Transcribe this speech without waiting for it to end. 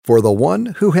For the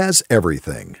one who has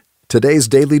everything. Today's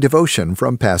daily devotion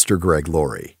from Pastor Greg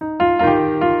Laurie.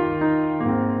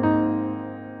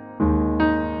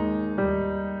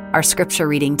 Our scripture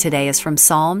reading today is from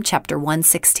Psalm chapter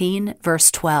 116, verse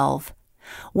 12.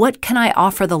 What can I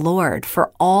offer the Lord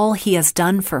for all He has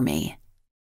done for me?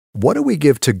 What do we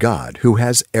give to God who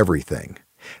has everything?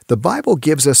 The Bible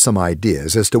gives us some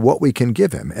ideas as to what we can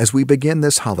give Him as we begin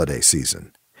this holiday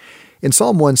season. In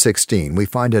Psalm 116, we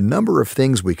find a number of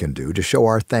things we can do to show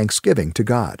our thanksgiving to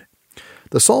God.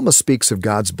 The psalmist speaks of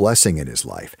God's blessing in his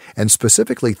life and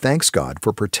specifically thanks God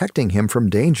for protecting him from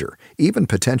danger, even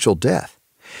potential death.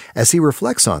 As he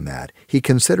reflects on that, he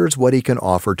considers what he can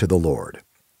offer to the Lord.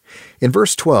 In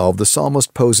verse 12, the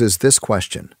psalmist poses this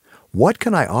question: What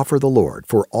can I offer the Lord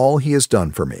for all He has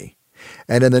done for me?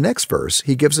 And in the next verse,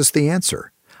 he gives us the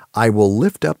answer: I will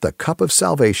lift up the cup of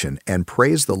salvation and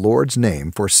praise the Lord's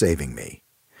name for saving me.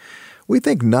 We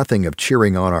think nothing of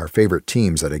cheering on our favorite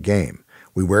teams at a game.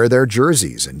 We wear their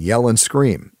jerseys and yell and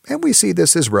scream, and we see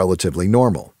this as relatively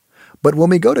normal. But when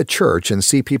we go to church and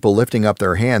see people lifting up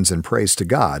their hands in praise to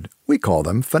God, we call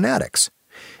them fanatics.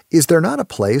 Is there not a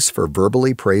place for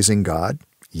verbally praising God?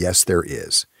 Yes, there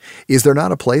is. Is there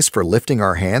not a place for lifting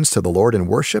our hands to the Lord in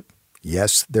worship?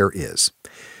 Yes, there is.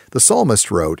 The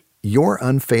psalmist wrote, Your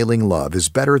unfailing love is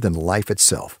better than life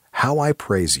itself. How I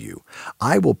praise you.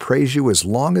 I will praise you as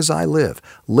long as I live,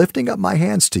 lifting up my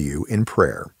hands to you in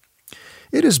prayer.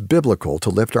 It is biblical to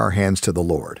lift our hands to the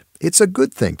Lord. It's a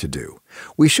good thing to do.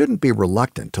 We shouldn't be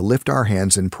reluctant to lift our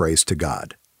hands in praise to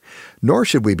God. Nor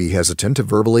should we be hesitant to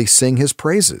verbally sing His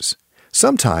praises.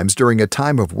 Sometimes during a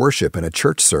time of worship in a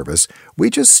church service, we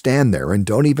just stand there and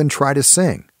don't even try to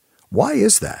sing. Why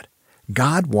is that?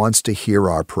 God wants to hear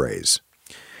our praise.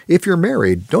 If you're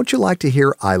married, don't you like to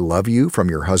hear I love you from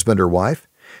your husband or wife?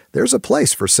 There's a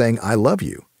place for saying I love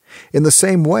you. In the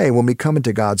same way, when we come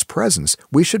into God's presence,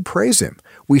 we should praise Him.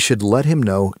 We should let Him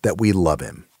know that we love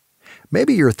Him.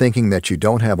 Maybe you're thinking that you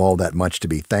don't have all that much to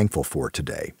be thankful for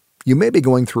today. You may be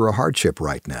going through a hardship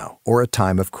right now or a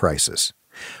time of crisis.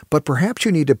 But perhaps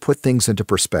you need to put things into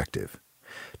perspective.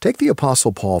 Take the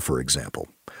Apostle Paul, for example.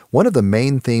 One of the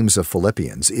main themes of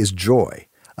Philippians is joy.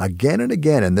 Again and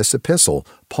again in this epistle,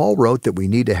 Paul wrote that we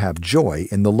need to have joy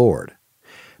in the Lord.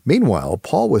 Meanwhile,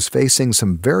 Paul was facing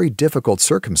some very difficult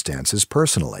circumstances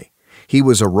personally. He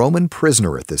was a Roman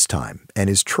prisoner at this time, and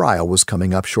his trial was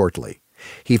coming up shortly.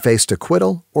 He faced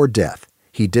acquittal or death.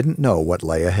 He didn't know what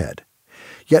lay ahead.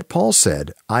 Yet Paul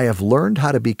said, I have learned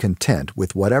how to be content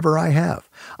with whatever I have.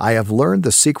 I have learned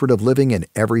the secret of living in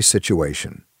every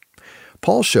situation.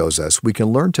 Paul shows us we can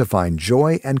learn to find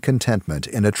joy and contentment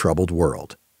in a troubled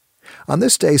world. On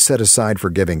this day set aside for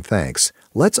giving thanks,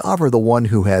 let's offer the one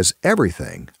who has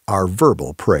everything our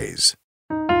verbal praise.